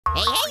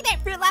Hey there,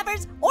 fruit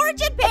lovers!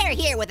 Origin Pear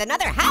here with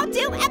another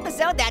how-to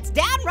episode that's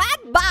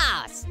downright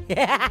boss.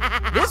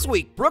 This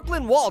week,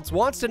 Brooklyn Waltz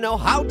wants to know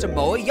how to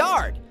mow a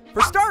yard.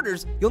 For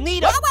starters, you'll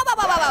need a—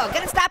 Whoa.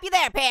 Gonna stop you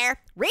there, Pear.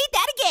 Read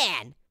that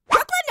again.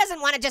 Brooklyn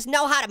doesn't want to just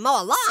know how to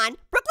mow a lawn.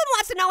 Brooklyn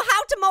wants to know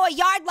how to mow a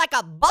yard like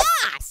a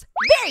boss.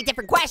 Very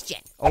different question.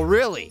 Oh,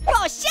 really?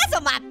 Oh,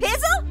 shizzle my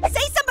pizzle.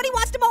 Say somebody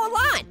wants to mow a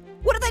lawn.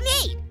 What do they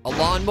need? A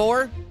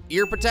lawnmower?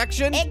 Ear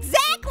protection?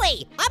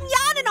 Exactly! I'm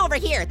yawning over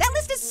here. That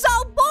list is so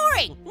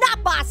boring.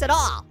 Not boss at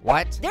all.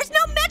 What? There's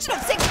no mention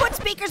of 6-foot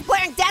speakers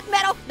blaring death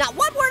metal, not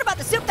one word about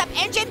the souped-up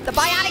engine, the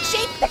bionic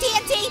sheep, the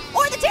TNT,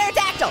 or the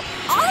pterodactyl,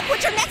 all of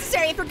which are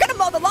necessary if you're gonna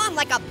mow the lawn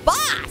like a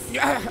boss.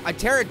 A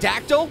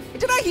pterodactyl?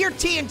 Did I hear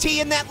TNT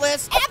in that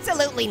list?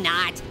 Absolutely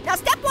not. Now,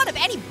 step one of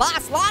any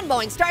boss lawn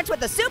mowing starts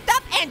with a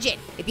souped-up engine.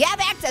 If you have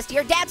access to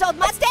your dad's old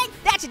Mustang,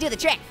 that should do the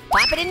trick.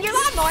 Pop it in your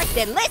lawnmower,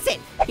 then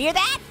listen. Hear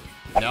that?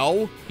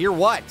 No. Hear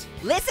what?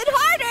 Listen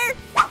harder.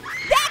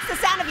 That's the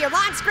sound of your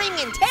lawn screaming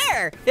in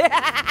terror.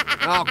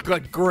 Oh,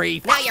 good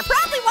grief. Now, you're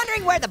probably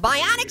wondering where the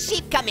bionic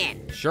sheep come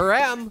in. Sure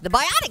am. The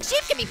bionic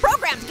sheep can be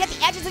programmed to get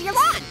the edges of your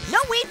lawn. No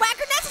weed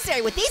whacker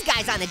necessary with these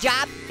guys on the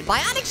job. The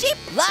bionic sheep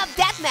love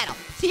death metal,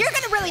 so you're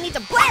gonna really need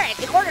to blare it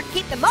in order to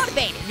keep them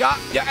motivated.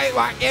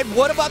 And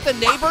what about the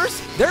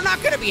neighbors? They're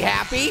not gonna be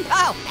happy.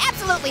 Oh,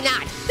 absolutely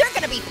not. They're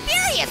gonna be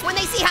furious when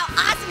they see how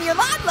awesome your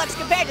lawn looks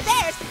compared to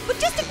theirs, but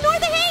just ignore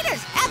the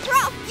haters. After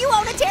all, you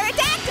own a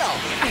pterodactyl.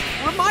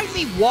 Remind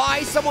me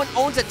why someone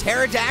owns a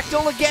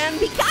pterodactyl again?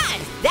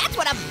 Because that's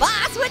what a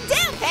boss would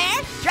do,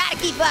 Pear. Try to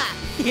keep up.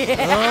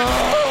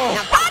 Oh.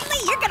 Now, finally,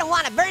 you're gonna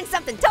want to burn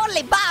something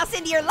totally boss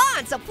into your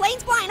lawn so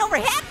planes flying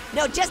overhead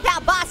know just how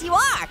boss you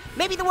are.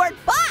 Maybe the word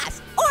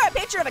boss, or a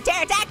picture of a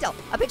pterodactyl.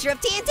 A picture of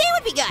TNT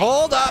would be good.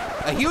 Hold up.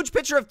 A huge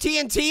picture of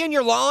TNT in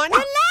your lawn?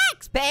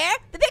 Relax, Pear.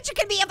 The picture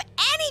can be of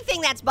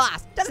anything that's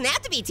boss. Doesn't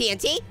have to be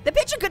TNT. The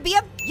picture could be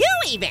of you,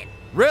 even.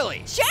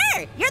 Really?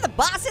 Sure, you're the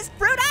bossest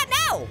fruit I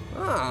know.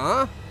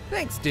 Aw,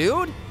 thanks,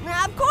 dude.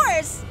 Of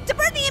course. To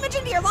burn the image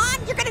into your lawn,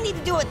 you're gonna need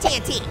to do it with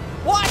TNT.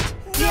 What?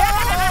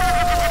 Yeah.